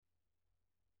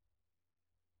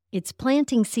It's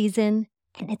planting season,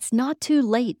 and it's not too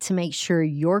late to make sure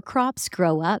your crops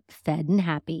grow up fed and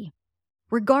happy.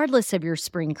 Regardless of your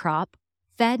spring crop,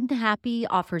 Fed and Happy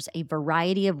offers a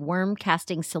variety of worm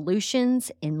casting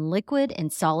solutions in liquid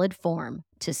and solid form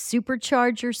to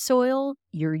supercharge your soil,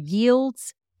 your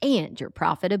yields, and your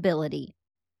profitability.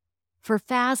 For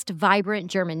fast,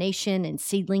 vibrant germination and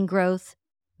seedling growth,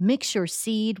 mix your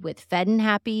seed with Fed and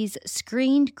Happy's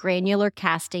screened granular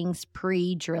castings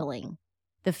pre-drilling.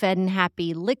 The Fed and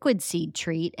Happy liquid seed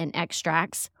treat and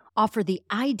extracts offer the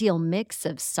ideal mix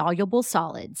of soluble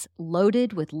solids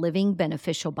loaded with living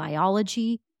beneficial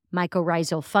biology,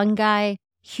 mycorrhizal fungi,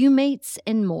 humates,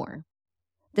 and more.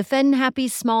 The Fed and Happy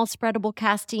small spreadable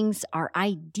castings are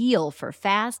ideal for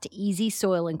fast, easy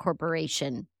soil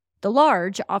incorporation. The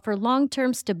large offer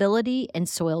long-term stability and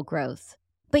soil growth.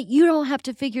 But you don't have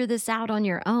to figure this out on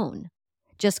your own.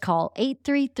 Just call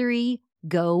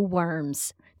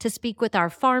 833-GO-WORMS to speak with our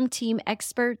farm team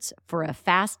experts for a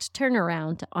fast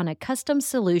turnaround on a custom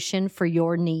solution for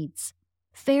your needs.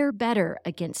 Fare better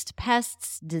against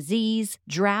pests, disease,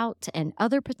 drought, and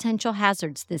other potential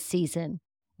hazards this season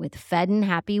with Fed and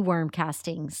Happy worm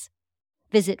castings.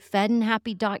 Visit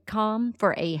fedandhappy.com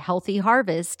for a healthy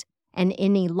harvest and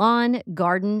any lawn,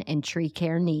 garden, and tree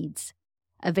care needs.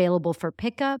 Available for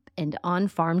pickup and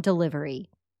on-farm delivery.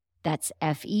 That's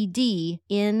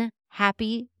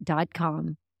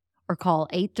FEDNhappy.com. Or call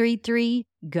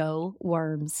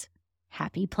 833-GO-WORMS.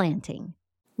 Happy planting.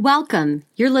 Welcome.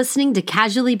 You're listening to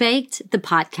Casually Baked, the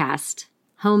podcast.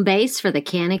 Home base for the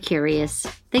canna curious.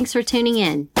 Thanks for tuning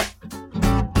in.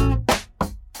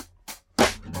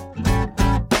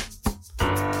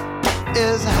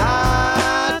 It's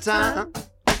high time.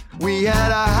 We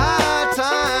had a high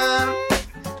time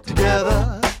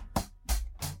together.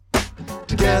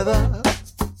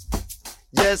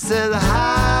 Yes, it's a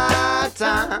high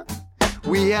time.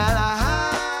 We had a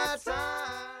high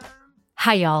time.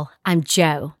 Hi, y'all. I'm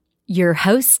Jo, your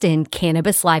host and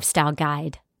cannabis lifestyle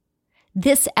guide.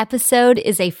 This episode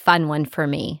is a fun one for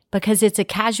me because it's a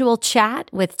casual chat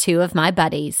with two of my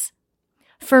buddies.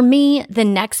 For me, the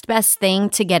next best thing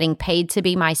to getting paid to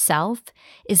be myself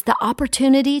is the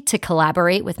opportunity to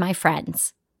collaborate with my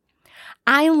friends.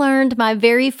 I learned my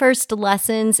very first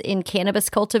lessons in cannabis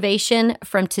cultivation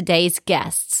from today's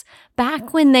guests,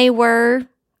 back when they were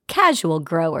casual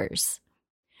growers.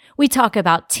 We talk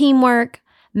about teamwork,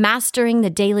 mastering the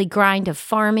daily grind of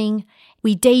farming.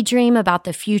 We daydream about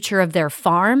the future of their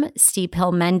farm, Steep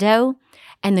Hill Mendo,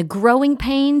 and the growing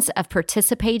pains of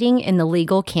participating in the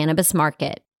legal cannabis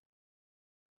market.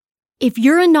 If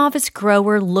you're a novice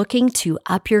grower looking to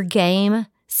up your game,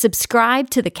 subscribe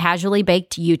to the Casually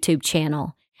Baked YouTube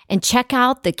channel and check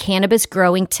out the Cannabis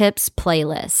Growing Tips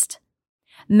playlist.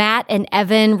 Matt and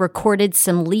Evan recorded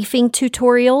some leafing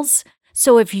tutorials,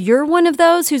 so if you're one of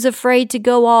those who's afraid to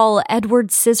go all Edward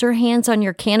Scissorhands on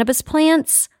your cannabis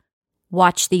plants,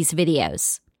 watch these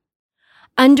videos.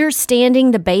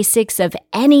 Understanding the basics of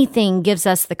anything gives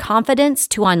us the confidence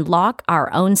to unlock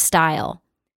our own style.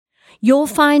 You'll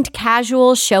find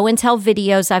casual show and tell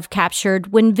videos I've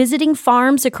captured when visiting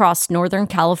farms across Northern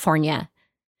California.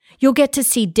 You'll get to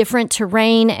see different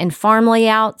terrain and farm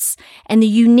layouts and the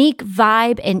unique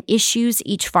vibe and issues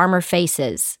each farmer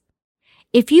faces.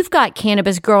 If you've got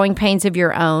cannabis growing pains of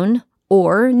your own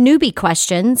or newbie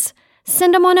questions,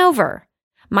 send them on over.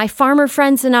 My farmer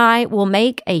friends and I will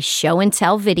make a show and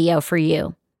tell video for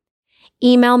you.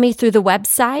 Email me through the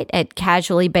website at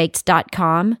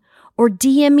casuallybaked.com or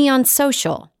DM me on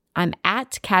social. I'm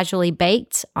at Casually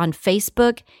Baked on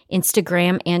Facebook,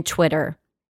 Instagram, and Twitter.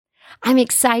 I'm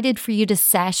excited for you to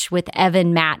sesh with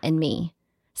Evan, Matt, and me.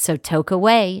 So toke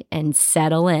away and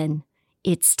settle in.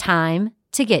 It's time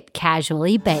to get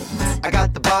casually baked. I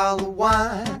got the bottle of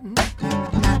wine,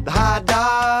 the high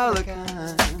dollar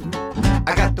kind.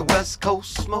 I got the West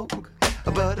Coast smoke,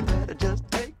 but I better just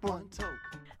take one toke.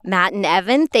 Matt and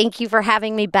Evan, thank you for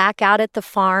having me back out at the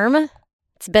farm.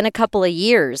 It's been a couple of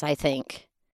years, I think.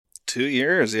 2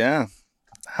 years, yeah.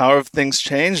 How have things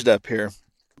changed up here?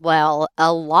 Well,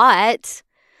 a lot.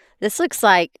 This looks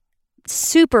like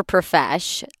super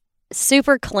profesh,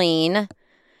 super clean.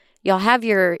 Y'all have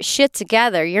your shit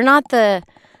together. You're not the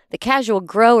casual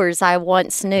growers I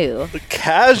once knew. The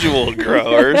casual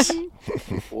growers?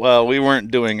 Well, we weren't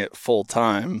doing it full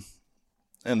time,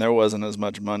 and there wasn't as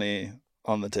much money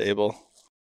on the table.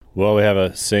 Well, we have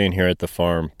a saying here at the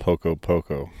farm, poco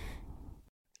poco.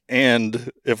 And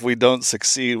if we don't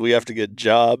succeed, we have to get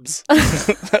jobs.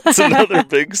 That's another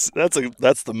big,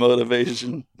 that's the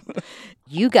motivation.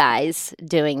 You guys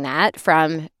doing that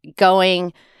from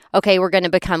going, okay, we're going to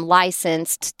become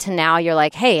licensed to now you're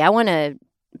like, hey, I want to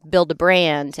build a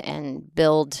brand and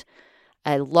build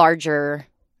a larger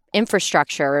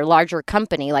infrastructure or larger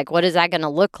company. Like, what is that going to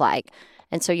look like?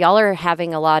 And so y'all are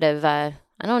having a lot of,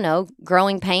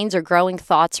 growing pains or growing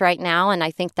thoughts right now. And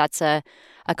I think that's a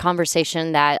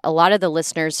conversation that a lot of the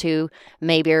listeners who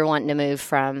maybe are wanting to move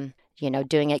from,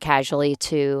 doing it casually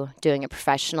to doing it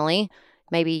professionally,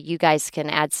 maybe you guys can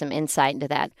add some insight into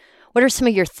that. What are some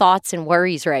of your thoughts and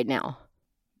worries right now?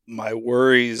 My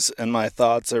worries and my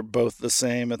thoughts are both the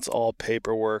same. It's all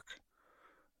paperwork.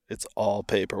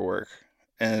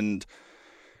 And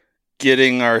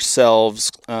getting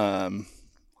ourselves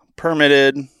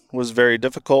permitted was very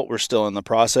difficult. We're still in the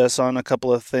process on a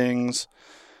couple of things.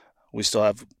 We still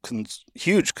have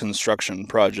huge construction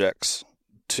projects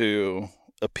to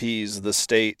appease the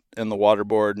state and the water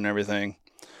board and everything,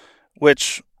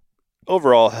 which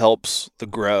overall helps the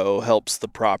grow, helps the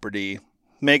property,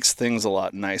 makes things a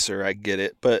lot nicer. I get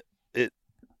it, but it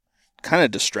kind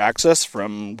of distracts us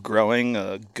from growing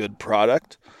a good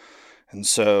product. And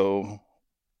so,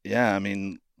 yeah, I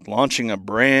mean, launching a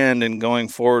brand and going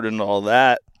forward and all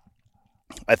that,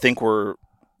 I think we're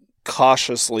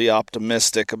cautiously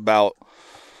optimistic about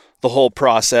the whole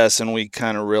process, and we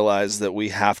kind of realize that we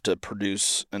have to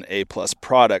produce an A-plus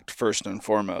product first and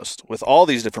foremost with all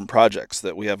these different projects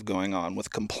that we have going on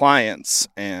with compliance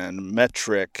and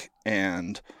metric,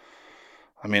 and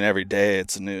I mean, every day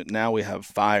it's a new, now we have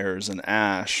fires and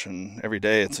ash, and every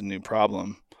day it's a new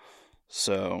problem.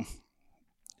 So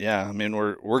yeah, I mean,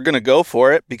 we're going to go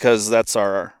for it because that's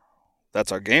our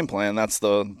game plan. That's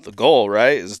the goal,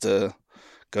 right? Is to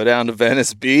go down to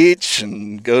Venice Beach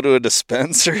and go to a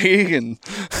dispensary and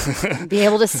be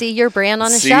able to see your brand on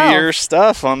the see shelf. See your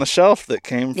stuff on the shelf that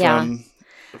came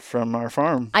from our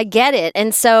farm. I get it.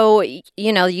 And so,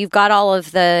 you've got all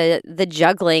of the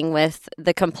juggling with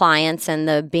the compliance and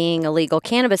the being a legal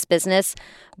cannabis business.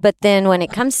 But then when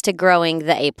it comes to growing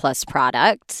the A-plus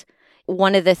product,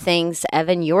 one of the things,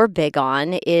 Evan, you're big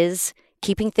on is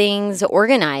keeping things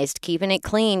organized, keeping it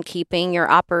clean, keeping your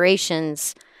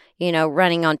operations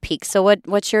running on peak. So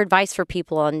what's your advice for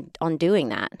people on doing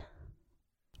that?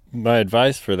 My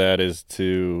advice for that is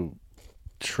to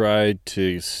try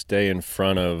to stay in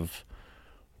front of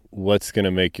what's going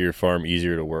to make your farm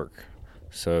easier to work.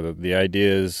 So the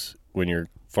idea is when you're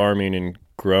farming and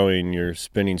growing, you're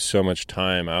spending so much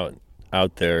time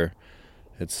out there.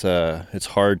 It's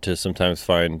hard to sometimes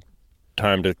find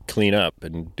time to clean up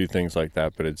and do things like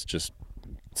that. But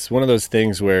it's one of those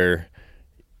things where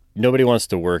nobody wants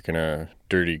to work in a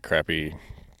dirty, crappy,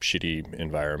 shitty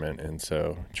environment, and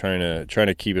so trying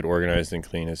to keep it organized and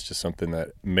clean is just something that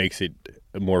makes it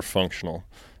more functional,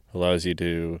 allows you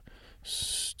to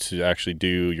actually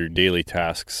do your daily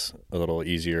tasks a little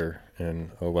easier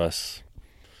and a less,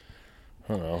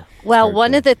 I don't know. Well,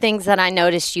 one of the things that I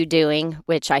noticed you doing,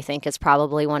 which I think is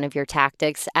probably one of your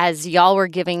tactics, as y'all were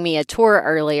giving me a tour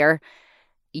earlier,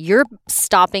 you're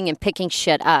stopping and picking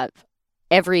shit up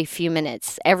every few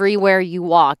minutes. Everywhere you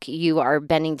walk, you are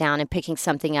bending down and picking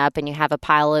something up, and you have a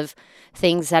pile of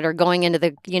things that are going into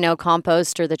the,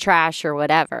 compost or the trash or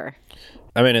whatever.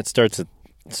 I mean, it starts at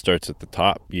the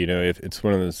top. If it's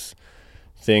one of those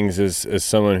things as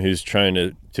someone who's trying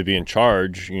to be in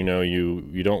charge,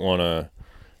 you don't want to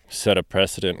set a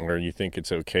precedent where you think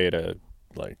it's okay to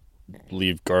like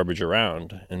leave garbage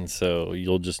around. And so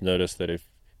you'll just notice that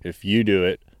if you do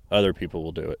it, other people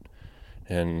will do it.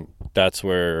 And that's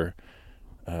where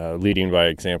leading by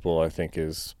example, I think,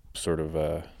 is sort of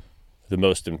the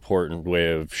most important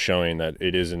way of showing that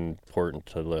it is important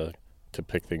to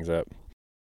pick things up.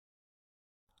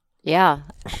 Yeah.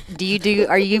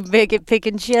 Are you big at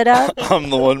picking shit up?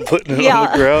 I'm the one putting it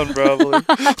on the ground, probably.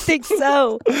 I think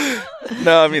so.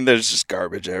 No, I mean, there's just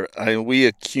garbage. We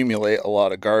accumulate a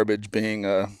lot of garbage being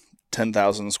a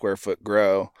 10,000 square foot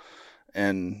grow.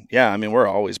 And yeah, I mean, we're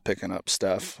always picking up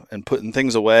stuff and putting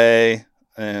things away.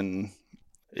 And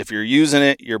if you're using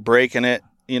it, you're breaking it.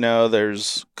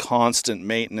 There's constant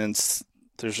maintenance.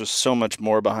 There's just so much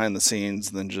more behind the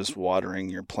scenes than just watering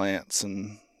your plants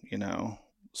and,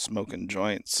 smoking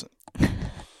joints.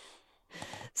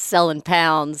 Selling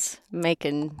pounds,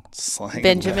 making Slanging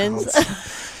Benjamins.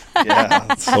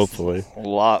 Yeah, hopefully a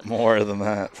lot more than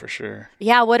that for sure.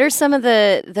 Yeah, what are some of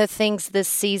the things this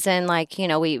season? Like,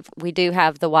 we do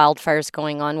have the wildfires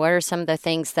going on. What are some of the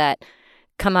things that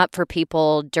come up for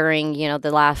people during,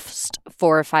 the last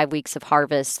 4 or 5 weeks of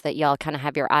harvest that y'all kind of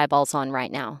have your eyeballs on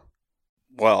right now?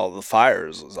 Well, the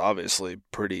fires was obviously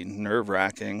pretty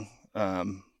nerve-wracking.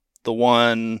 The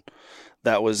one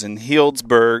that was in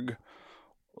Healdsburg,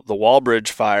 the Walbridge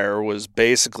fire, was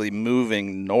basically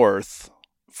moving north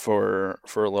for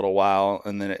a little while,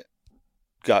 and then it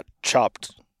got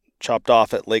chopped chopped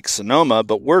off at Lake Sonoma,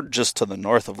 but we're just to the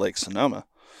north of Lake Sonoma.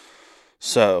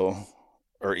 So,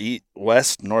 or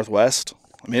west, northwest.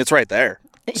 I mean, it's right there.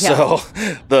 Yeah. So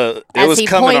as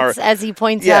he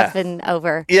points up and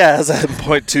over. Yeah, as I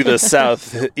point to the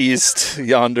southeast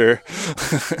yonder.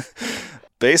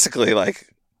 Basically,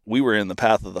 like, we were in the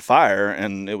path of the fire,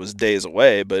 and it was days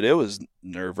away, but it was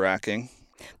nerve-wracking.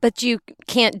 But you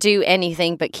can't do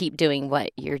anything but keep doing what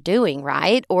you're doing,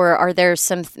 right? Or are there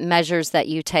some measures that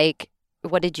you take?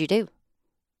 What did you do?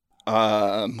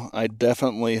 I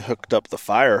definitely hooked up the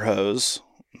fire hose,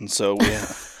 and so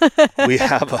we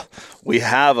have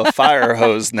a fire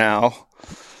hose now.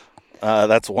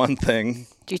 That's one thing.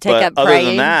 Did you take up other praying?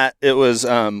 than that, it was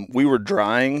we were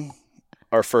drying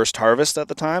our first harvest at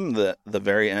the time, the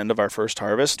very end of our first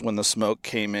harvest, when the smoke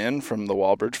came in from the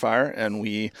Walbridge fire, and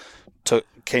we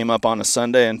came up on a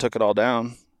Sunday and took it all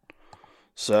down.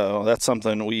 So that's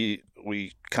something we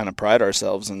kind of pride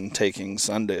ourselves in, taking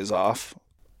Sundays off.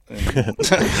 And,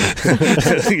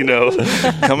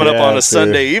 coming up on a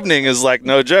Sunday evening is like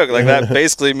no joke. Like, that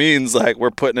basically means like we're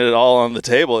putting it all on the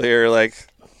table here. Like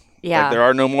there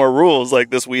are no more rules. Like,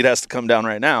 this weed has to come down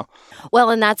right now.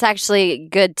 Well, and that's actually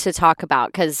good to talk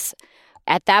about, because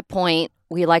at that point,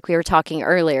 like we were talking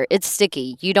earlier, it's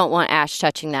sticky. You don't want ash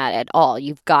touching that at all.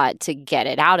 You've got to get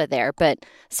it out of there. But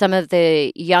some of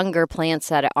the younger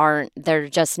plants they're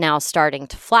just now starting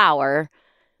to flower,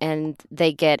 and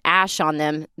they get ash on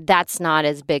them, that's not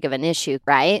as big of an issue,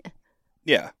 right?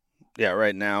 Yeah. Yeah,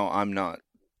 right now I'm not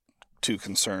too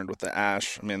concerned with the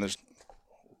ash. I mean,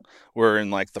 we're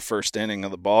in like the first inning of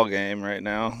the ball game right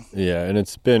now. Yeah, and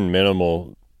it's been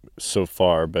minimal so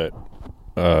far, but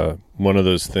one of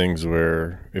those things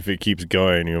where if it keeps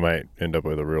going, you might end up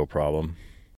with a real problem.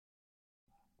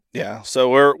 Yeah, so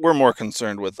we're more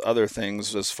concerned with other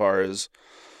things as far as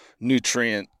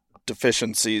nutrient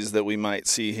deficiencies that we might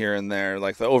see here and there.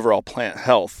 Like, the overall plant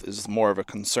health is more of a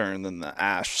concern than the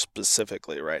ash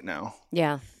specifically right now.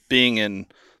 Yeah. Being in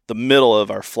the middle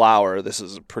of our flower, this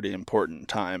is a pretty important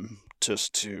time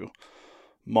just to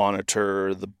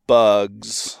monitor the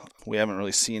bugs. We haven't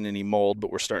really seen any mold,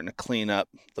 but we're starting to clean up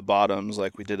the bottoms,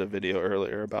 like we did a video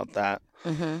earlier about that.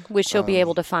 Mm-hmm. Which you'll be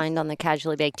able to find on the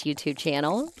Casually Baked YouTube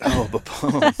channel.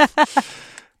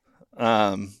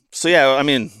 So yeah, I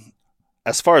mean,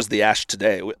 as far as the ash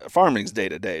today, farming's day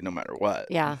to day, no matter what.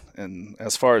 Yeah. And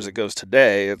as far as it goes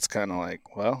today, it's kind of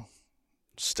like, well,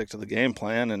 stick to the game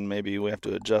plan, and maybe we have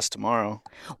to adjust tomorrow.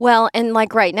 Well, and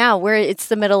like right now, it's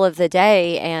the middle of the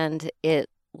day, and it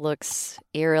looks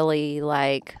eerily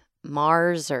like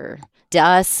Mars or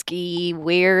dusky,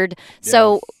 weird. Yeah.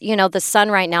 So, the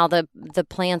sun right now, the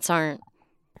plants aren't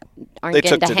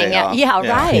getting to hang out. Yeah,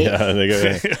 right. Yeah,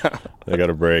 they got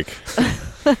a break.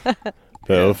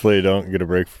 But hopefully you don't get a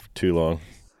break for too long.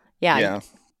 Yeah.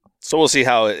 So we'll see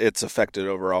how it's affected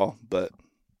overall. But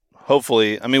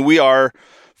hopefully, I mean, we are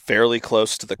fairly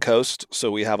close to the coast, so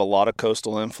we have a lot of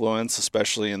coastal influence,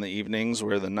 especially in the evenings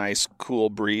where the nice cool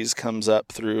breeze comes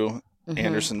up through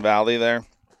Anderson Valley there.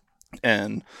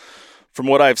 And from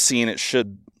what I've seen, it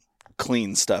should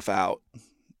clean stuff out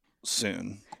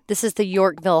soon. This is the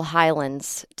Yorkville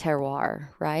Highlands terroir,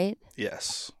 right?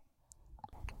 Yes.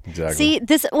 Exactly. See,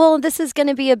 this is going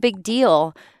to be a big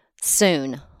deal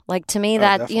soon. Like, to me,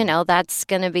 that's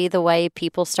going to be the way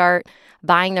people start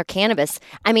buying their cannabis.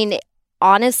 I mean,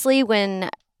 honestly,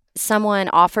 when someone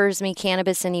offers me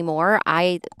cannabis anymore,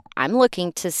 I'm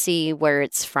looking to see where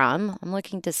it's from. I'm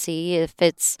looking to see if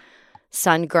it's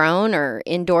sun-grown or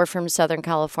indoor from Southern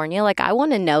California. Like, I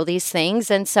want to know these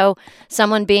things. And so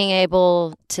someone being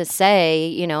able to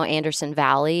say, Anderson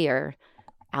Valley or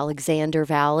Alexander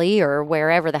Valley or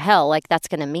wherever the hell, like, that's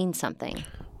going to mean something.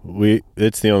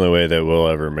 It's the only way that we'll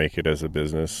ever make it as a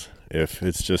business. If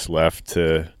it's just left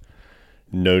to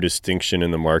no distinction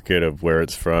in the market of where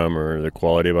it's from or the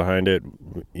quality behind it,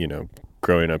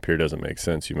 growing up here doesn't make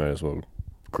sense. You might as well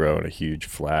grow in a huge,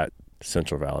 flat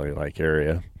Central Valley-like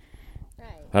area. Right.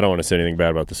 I don't want to say anything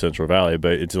bad about the Central Valley,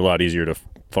 but it's a lot easier to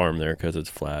farm there because it's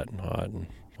flat and hot and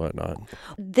whatnot.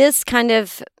 This kind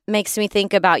of makes me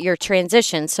think about your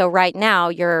transition. So right now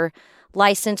you're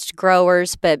licensed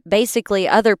growers, but basically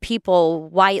other people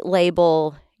white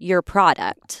label your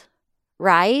product,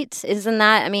 right? Isn't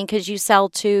that, because you sell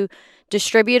to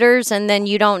distributors and then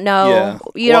you don't know.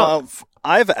 Yeah.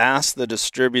 I've asked the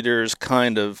distributors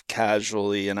kind of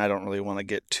casually, and I don't really want to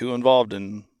get too involved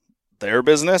in their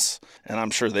business, and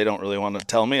I'm sure they don't really want to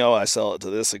tell me, I sell it to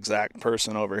this exact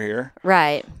person over here.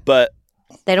 Right. But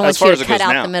they don't want you to cut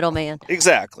out the middleman.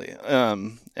 Exactly.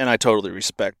 And I totally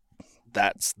respect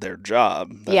that's their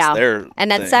job. That's their and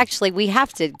that's thing. Actually, we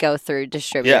have to go through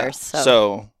distributors. Yeah.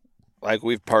 So like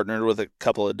we've partnered with a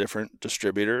couple of different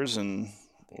distributors, and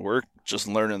we're just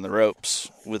learning the ropes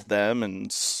with them,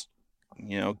 and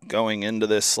going into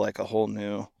this like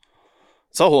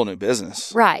it's a whole new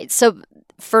business. Right. So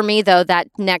for me, though, that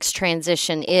next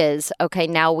transition is, okay,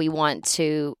 now we want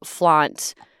to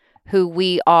flaunt who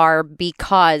we are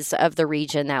because of the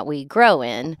region that we grow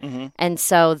in. Mm-hmm. And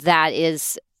so that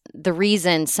is the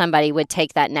reason somebody would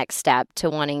take that next step to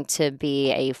wanting to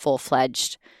be a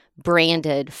full-fledged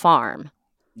branded farm.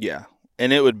 Yeah.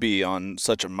 And it would be on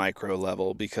such a micro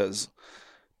level because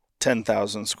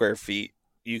 10,000 square feet,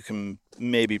 you can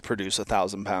maybe produce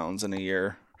 1,000 pounds in a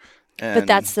year. And but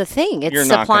that's the thing. It's you're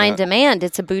not supply and gonna- demand.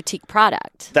 It's a boutique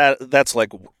product. That's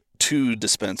like 2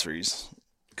 dispensaries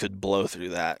could blow through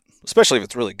that, especially if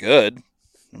it's really good.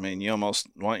 I mean, you almost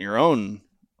want your own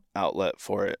outlet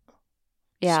for it.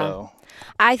 Yeah. So,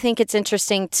 I think it's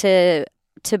interesting to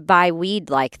buy weed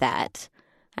like that.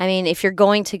 I mean, if you're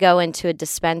going to go into a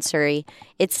dispensary,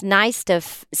 it's nice to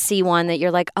see one that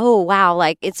you're like, oh, wow,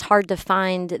 like it's hard to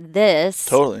find this.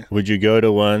 totally. Would you go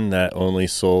to one that only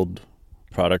sold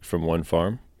product from one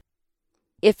farm?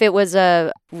 If it was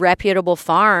a reputable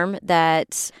farm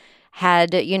that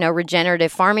had,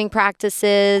 regenerative farming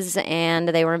practices and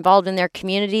they were involved in their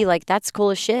community, like that's cool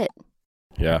as shit.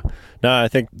 Yeah. No, I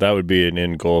think that would be an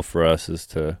end goal for us, is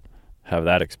to have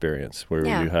that experience where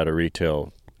Yeah. you had a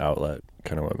retail outlet,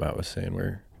 kind of what Matt was saying,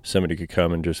 where somebody could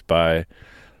come and just buy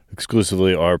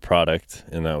exclusively our product,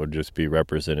 and that would just be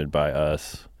represented by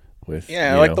us with,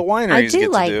 Yeah, like the wineries I get do to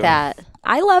like do. that.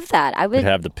 I love that. I would would.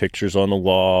 have the pictures on the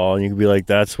wall, and you could be like,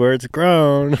 that's where it's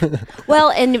grown.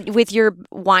 Well, and with your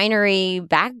winery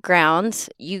background,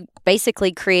 you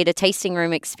basically create a tasting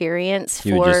room experience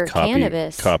You would for just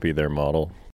cannabis. copy their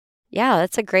model. Yeah,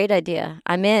 that's a great idea.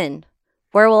 I'm in.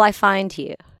 Where will I find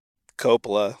you?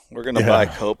 Coppola. We're going to Yeah. buy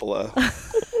Coppola.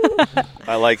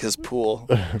 I like his pool.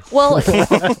 Well,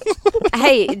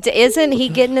 hey, isn't he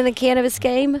getting in the cannabis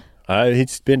game?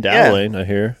 He's been dabbling, I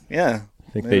hear. Yeah.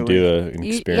 I think Maybe they do an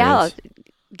Yeah, experience.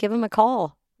 give him a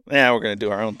call. Yeah, we're going to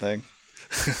do our own thing.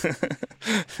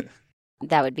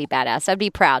 That would be badass. I'd be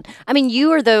proud. I mean, you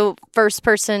were the first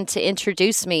person to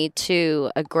introduce me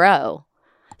to a grow.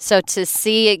 So to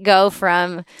see it go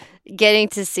from getting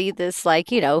to see this,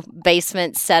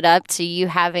 basement set up to you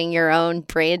having your own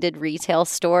branded retail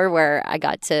store where I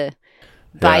got to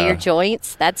buy Yeah. your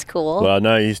joints, that's cool. Well,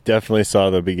 no, you definitely saw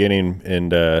the beginning,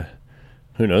 and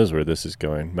who knows where this is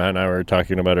going. Matt and I were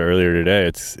talking about it earlier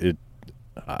today.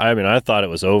 I thought it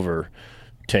was over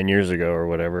 10 years ago or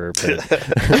whatever, but,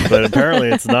 but apparently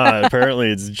it's not.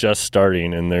 Apparently it's just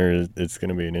starting, and it's going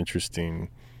to be an interesting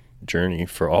journey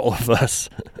for all of us.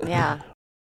 Yeah.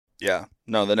 Yeah.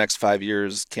 No, the next 5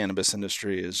 years, cannabis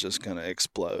industry is just going to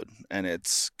explode, and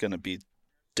it's going to be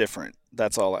different.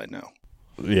 That's all I know.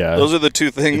 Yeah. Those are the two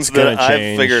things It's gonna that I've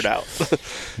change. figured out.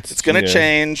 It's going to yeah.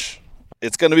 change.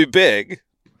 It's going to be big.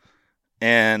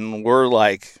 And we're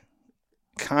like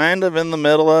kind of in the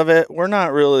middle of it. We're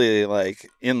not really like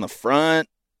in the front.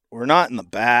 We're not in the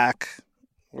back.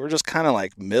 We're just kind of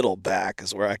like middle back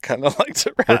is where I kind of like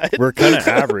to ride. We're kind of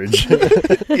average.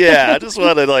 Yeah, I just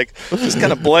want to just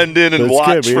kind of blend in and That's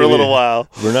watch good. for a little while.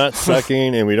 We're not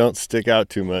sucking, and we don't stick out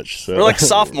too much. So We're like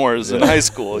sophomores in high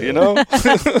school, you know?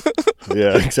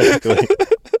 Yeah, exactly.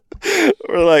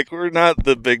 We're not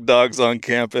the big dogs on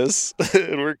campus,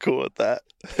 and we're cool with that.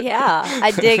 Yeah,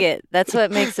 I dig it. That's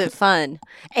what makes it fun.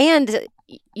 And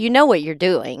you know what you're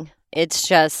doing. It's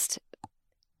just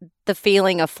the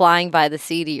feeling of flying by the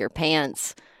seat of your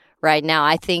pants right now,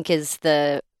 I think, is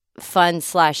the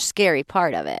fun/scary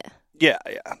part of it. Yeah,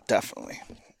 definitely.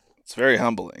 It's very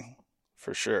humbling,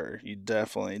 for sure. You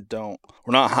definitely don't.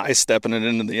 We're not high stepping it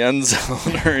into the end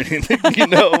zone or anything.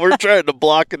 We're trying to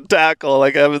block and tackle,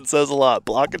 like Evan says a lot.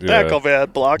 Block and Yeah. tackle,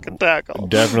 man. Block and tackle.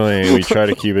 Definitely, we try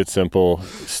to keep it simple.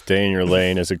 Stay in your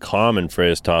lane is a common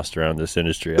phrase tossed around this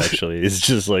industry, actually. It's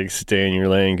just like stay in your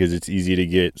lane, because it's easy to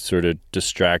get sort of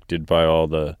distracted by all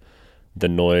the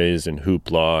noise and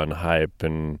hoopla and hype,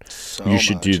 and So you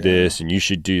should do much, this, and you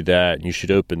should do that, and you should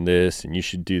open this, and you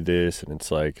should do this. And it's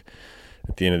like,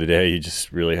 at the end of the day, you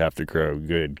just really have to grow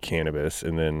good cannabis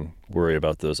and then worry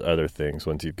about those other things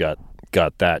once you've got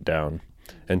that down.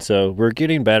 And so we're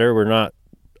getting better. We're not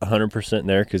 100%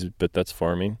 there, but that's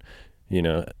farming,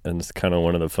 and it's kind of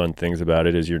one of the fun things about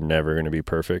it is you're never going to be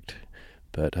perfect.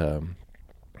 But,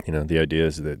 the idea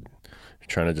is that you're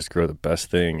trying to just grow the best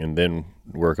thing and then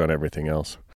work on everything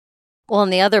else. Well,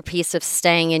 and the other piece of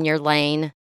staying in your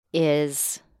lane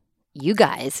is you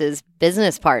guys as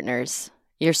business partners.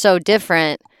 You're so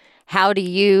different. How do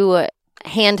you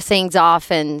hand things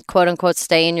off and quote unquote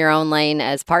stay in your own lane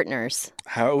as partners?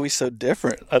 How are we so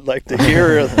different? I'd like to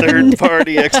hear a third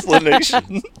party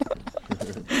explanation.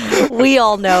 We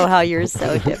all know how you're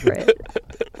so different.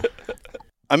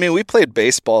 I mean, we played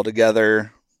baseball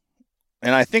together,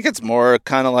 and I think it's more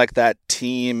kind of like that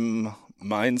team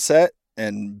mindset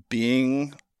and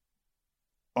being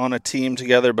on a team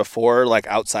together before, like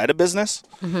outside of business.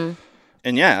 Mm-hmm.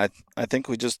 And yeah, I think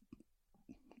we just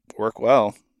work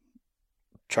well,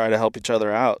 try to help each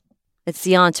other out. It's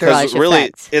the entourage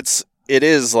effect. It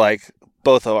is like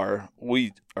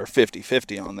we are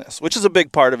 50-50 on this, which is a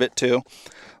big part of it too.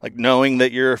 Like knowing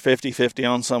that you're 50-50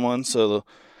 on someone. So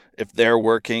if they're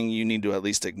working, you need to at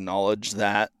least acknowledge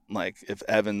that. Like if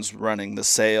Evan's running the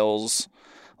sales,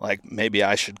 like maybe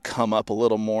I should come up a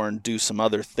little more and do some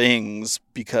other things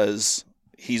because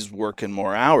he's working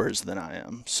more hours than I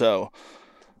am. So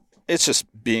it's just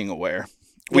being aware.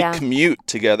 We commute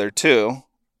together too.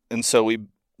 And so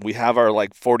we have our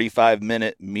like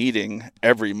 45-minute meeting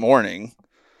every morning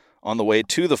on the way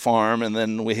to the farm. And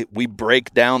then we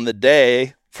break down the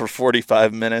day for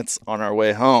 45 minutes on our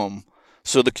way home.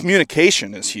 So the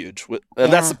communication is huge.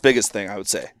 That's the biggest thing I would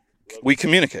say. We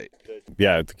communicate.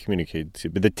 Yeah, to communicate too.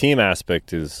 But the team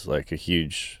aspect is like a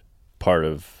huge part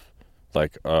of,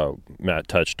 like Matt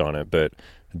touched on it, but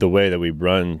the way that we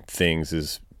run things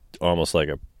is almost like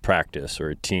a practice or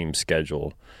a team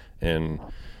schedule, and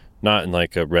not in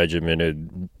like a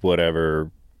regimented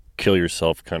whatever kill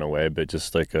yourself kind of way, but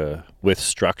just like with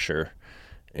structure.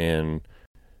 And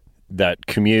that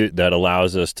commute that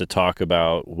allows us to talk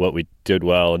about what we did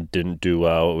well and didn't do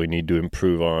well, what we need to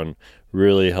improve on,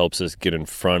 really helps us get in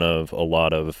front of a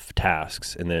lot of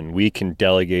tasks. And then we can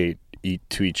delegate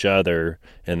to each other,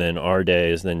 and then our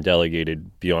day is then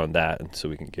delegated beyond that, and so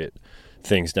we can get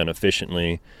things done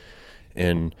efficiently.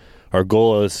 And our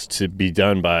goal is to be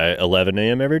done by 11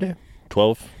 a.m. every day,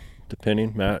 12,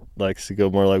 depending. Matt likes to go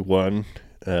more like 1.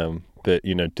 But,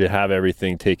 to have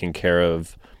everything taken care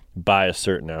of by a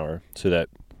certain hour so that,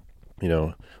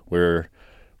 where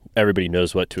everybody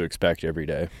knows what to expect every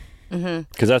day.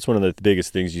 Because that's one of the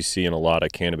biggest things you see in a lot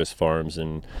of cannabis farms,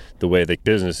 and the way the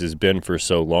business has been for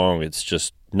so long. It's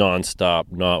just nonstop,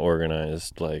 not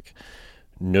organized. Like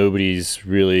nobody's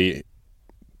really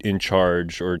in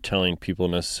charge or telling people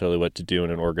necessarily what to do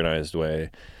in an organized way,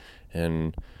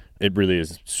 and it really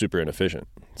is super inefficient.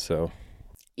 So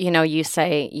you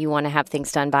say you want to have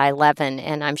things done by 11,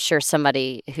 and I'm sure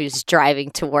somebody who's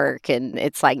driving to work and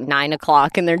it's like 9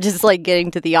 o'clock and they're just like getting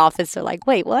to the office, they're like,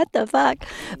 wait, what the fuck?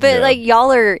 But like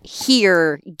y'all are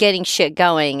here getting shit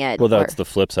going at Well, that's the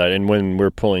flip side. And when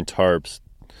we're pulling tarps,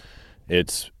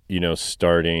 it's,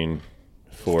 starting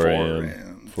 4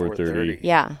 a.m., 4:30.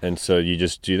 Yeah. And so you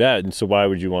just do that. And so why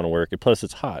would you want to work? And plus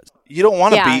it's hot. You don't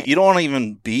want to you don't want to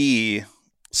even be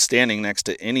standing next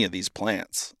to any of these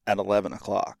plants at 11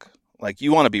 o'clock. Like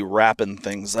you want to be wrapping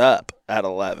things up at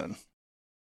 11.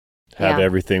 Have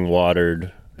everything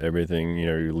watered, everything,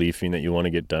 your leafing that you want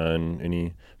to get done,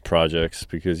 any projects,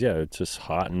 because it's just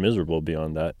hot and miserable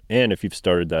beyond that. And if you've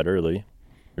started that early,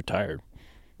 you're tired.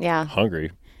 Yeah.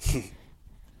 Hungry.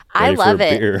 I love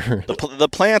it. The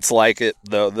plants like it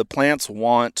though. The plants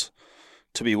want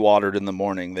to be watered in the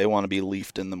morning. They want to be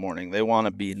leafed in the morning. They want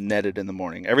to be netted in the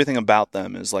morning. Everything about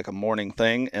them is like a morning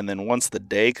thing. And then once the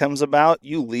day comes about,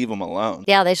 you leave them alone.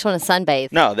 Yeah, they just want to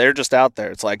sunbathe. No, they're just out there.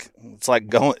 It's like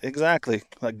going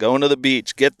to the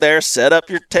beach. Get there, set up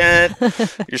your tent,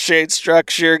 your shade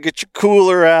structure, get your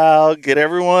cooler out, get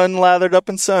everyone lathered up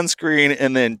in sunscreen,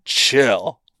 and then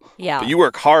chill. Yeah. But you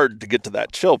work hard to get to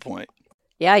that chill point.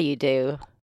 Yeah, you do.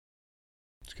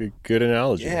 It's a good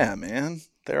analogy. Yeah, man.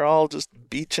 They're all just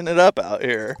beaching it up out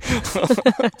here.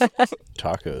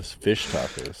 Tacos, fish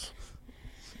tacos.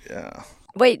 Yeah.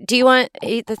 Wait, do you want?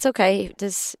 That's okay. Do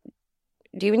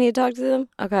you need to talk to them?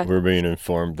 Okay. We're being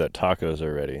informed that tacos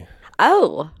are ready.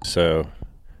 Oh. So.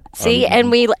 See,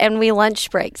 and we lunch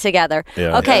break together.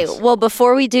 Yeah. Okay. Yes. Well,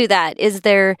 before we do that, is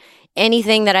there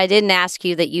anything that I didn't ask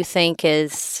you that you think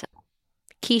is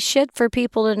key shit for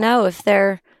people to know if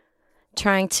they're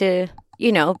trying to,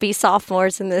 be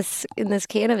sophomores in this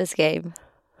cannabis game?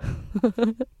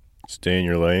 Stay in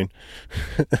your lane.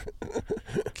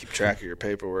 Keep track of your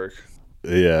paperwork.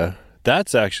 Yeah.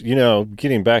 That's actually,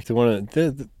 getting back to one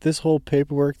of this whole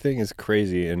paperwork thing is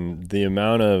crazy. And the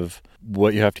amount of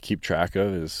what you have to keep track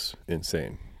of is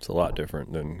insane. It's a lot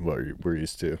different than what we're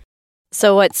used to.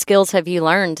 So what skills have you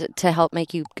learned to help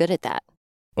make you good at that?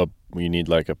 You need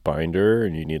like a binder,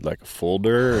 and you need like a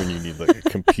folder, and you need like a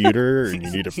computer, and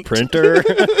you need a printer.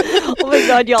 Oh my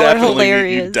God, y'all are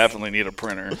hilarious. You definitely need a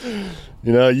printer.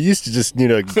 You used to just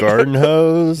need a garden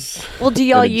hose. Well, do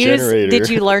y'all generator. did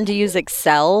you learn to use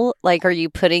Excel? Like, are you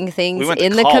putting things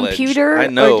in the college. computer? I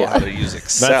know how to use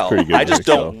Excel. That's pretty good I just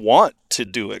don't want to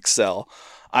do Excel.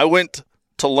 I went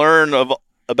to learn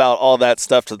about all that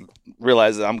stuff to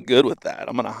realize that I'm good with that.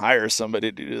 I'm going to hire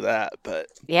somebody to do that. But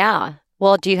yeah.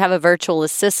 Well, do you have a virtual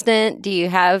assistant? Do you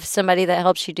have somebody that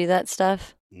helps you do that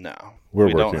stuff? No.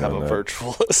 We don't have a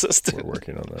virtual assistant. We're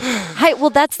working on that. Hey, well,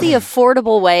 that's the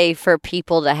affordable way for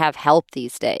people to have help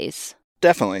these days.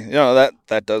 Definitely.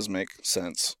 That does make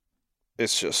sense.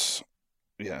 It's just,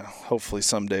 hopefully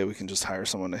someday we can just hire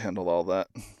someone to handle all that.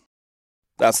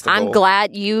 That's the goal. I'm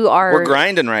glad you are. We're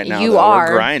grinding right now.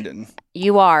 We're grinding.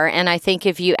 You are. And I think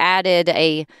if you added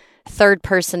a third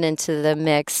person into the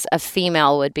mix, a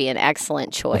female would be an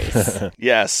excellent choice.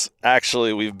 Yes.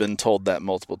 Actually, we've been told that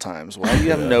multiple times. Why do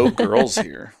you have no girls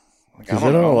here? Like, they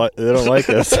don't like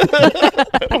us. I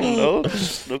don't know.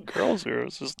 There's no girls here.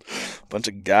 It's just a bunch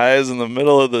of guys in the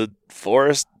middle of the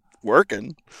forest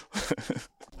working.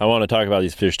 I want to talk about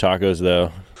these fish tacos,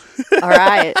 though. All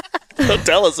right.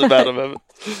 Tell us about them, Evan.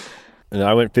 And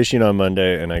I went fishing on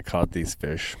Monday, and I caught these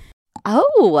fish.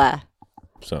 Oh.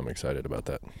 So I'm excited about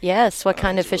that. Yes. What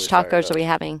kind of fish tacos are we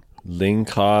having? Ling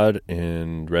cod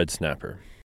and red snapper.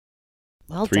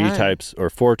 Well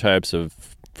 4 types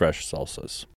of fresh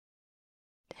salsas.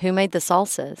 Who made the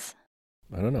salsas?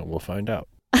 I don't know. We'll find out.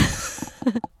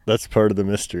 That's part of the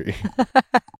mystery.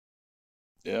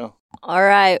 Yeah. All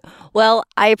right. Well,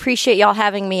 I appreciate y'all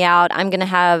having me out. I'm going to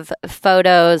have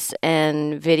photos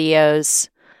and videos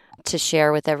to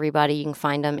share with everybody. You can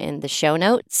find them in the show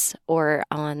notes or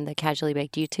on the Casually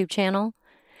Baked YouTube channel.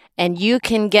 And you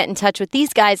can get in touch with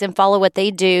these guys and follow what they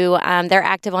do. They're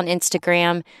active on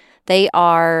Instagram. They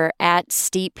are at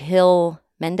Steep Hill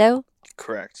Mendo.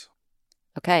 Correct.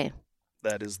 Okay.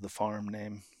 That is the farm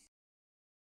name.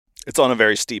 It's on a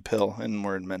very steep hill, and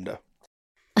we're in Mendo.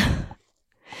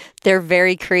 They're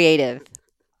very creative.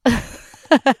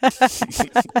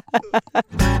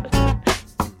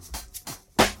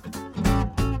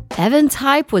 Evan's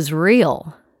hype was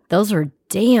real. Those were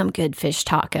damn good fish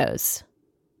tacos.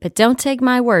 But don't take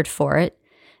my word for it.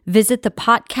 Visit the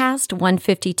Podcast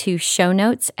 152 show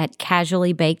notes at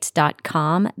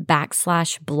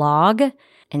casuallybaked.com/blog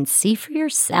and see for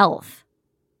yourself.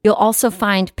 You'll also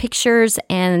find pictures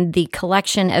and the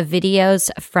collection of videos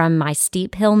from my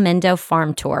Steep Hill Mendo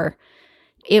farm tour.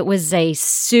 It was a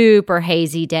super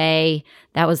hazy day.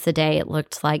 That was the day it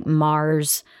looked like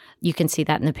Mars. You can see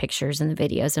that in the pictures and the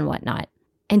videos and whatnot.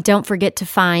 And don't forget to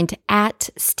find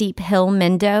at Steep Hill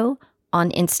Mendo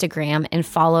on Instagram and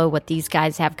follow what these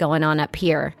guys have going on up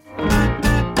here.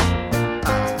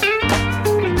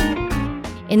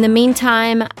 In the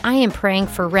meantime, I am praying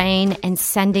for rain and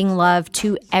sending love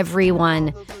to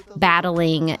everyone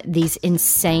battling these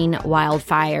insane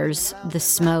wildfires, the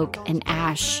smoke and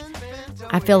ash.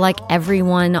 I feel like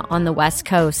everyone on the West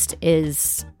Coast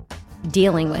is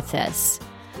dealing with this.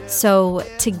 So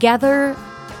together,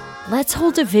 let's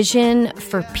hold a vision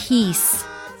for peace,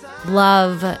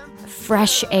 love,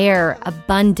 fresh air,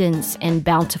 abundance, and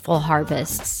bountiful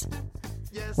harvests.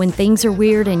 When things are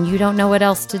weird and you don't know what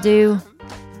else to do,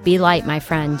 be light, my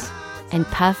friend, and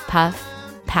puff, puff,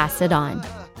 pass it on.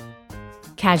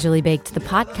 Casually Baked, the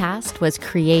podcast, was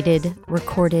created,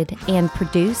 recorded, and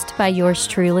produced by yours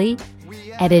truly.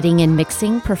 Editing and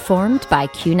mixing performed by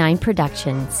Q9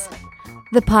 Productions.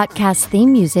 The podcast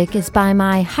theme music is by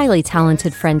my highly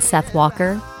talented friend Seth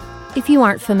Walker. If you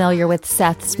aren't familiar with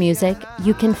Seth's music,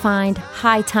 you can find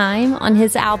High Time on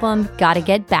his album Gotta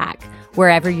Get Back,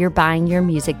 wherever you're buying your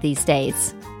music these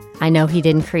days. I know he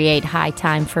didn't create High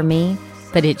Time for me,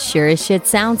 but it sure as shit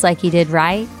sounds like he did,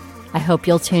 right? I hope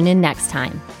you'll tune in next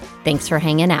time. Thanks for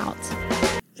hanging out.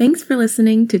 Thanks for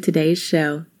listening to today's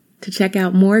show. To check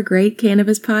out more great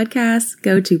cannabis podcasts,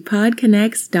 go to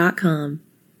podconnects.com.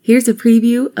 Here's a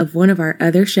preview of one of our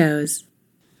other shows.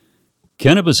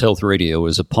 Cannabis Health Radio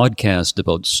is a podcast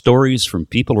about stories from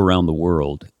people around the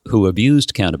world who have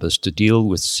used cannabis to deal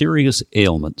with serious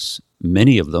ailments,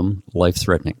 many of them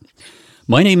life-threatening.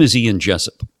 My name is Ian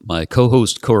Jessup. My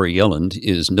co-host Corey Yelland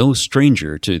is no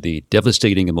stranger to the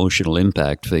devastating emotional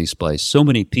impact faced by so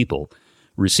many people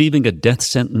receiving a death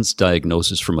sentence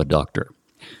diagnosis from a doctor.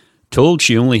 Told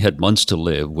she only had months to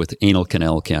live with anal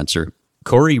canal cancer,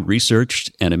 Corey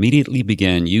researched and immediately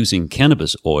began using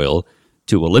cannabis oil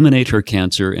to eliminate her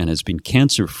cancer and has been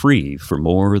cancer-free for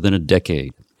more than a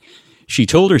decade. She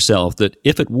told herself that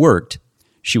if it worked,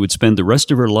 she would spend the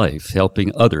rest of her life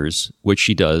helping others, which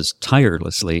she does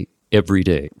tirelessly every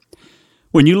day.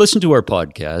 When you listen to our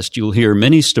podcast, you'll hear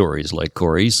many stories like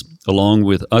Corey's, along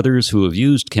with others who have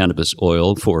used cannabis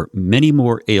oil for many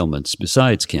more ailments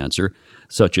besides cancer,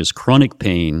 such as chronic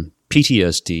pain,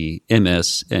 PTSD,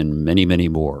 MS, and many, many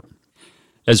more.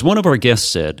 As one of our guests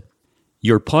said,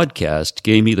 "Your podcast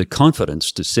gave me the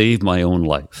confidence to save my own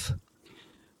life."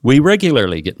 We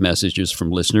regularly get messages from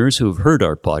listeners who have heard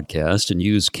our podcast and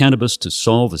use cannabis to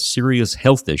solve a serious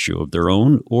health issue of their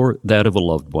own or that of a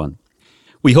loved one.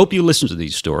 We hope you listen to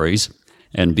these stories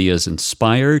and be as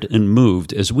inspired and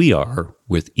moved as we are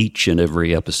with each and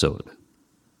every episode.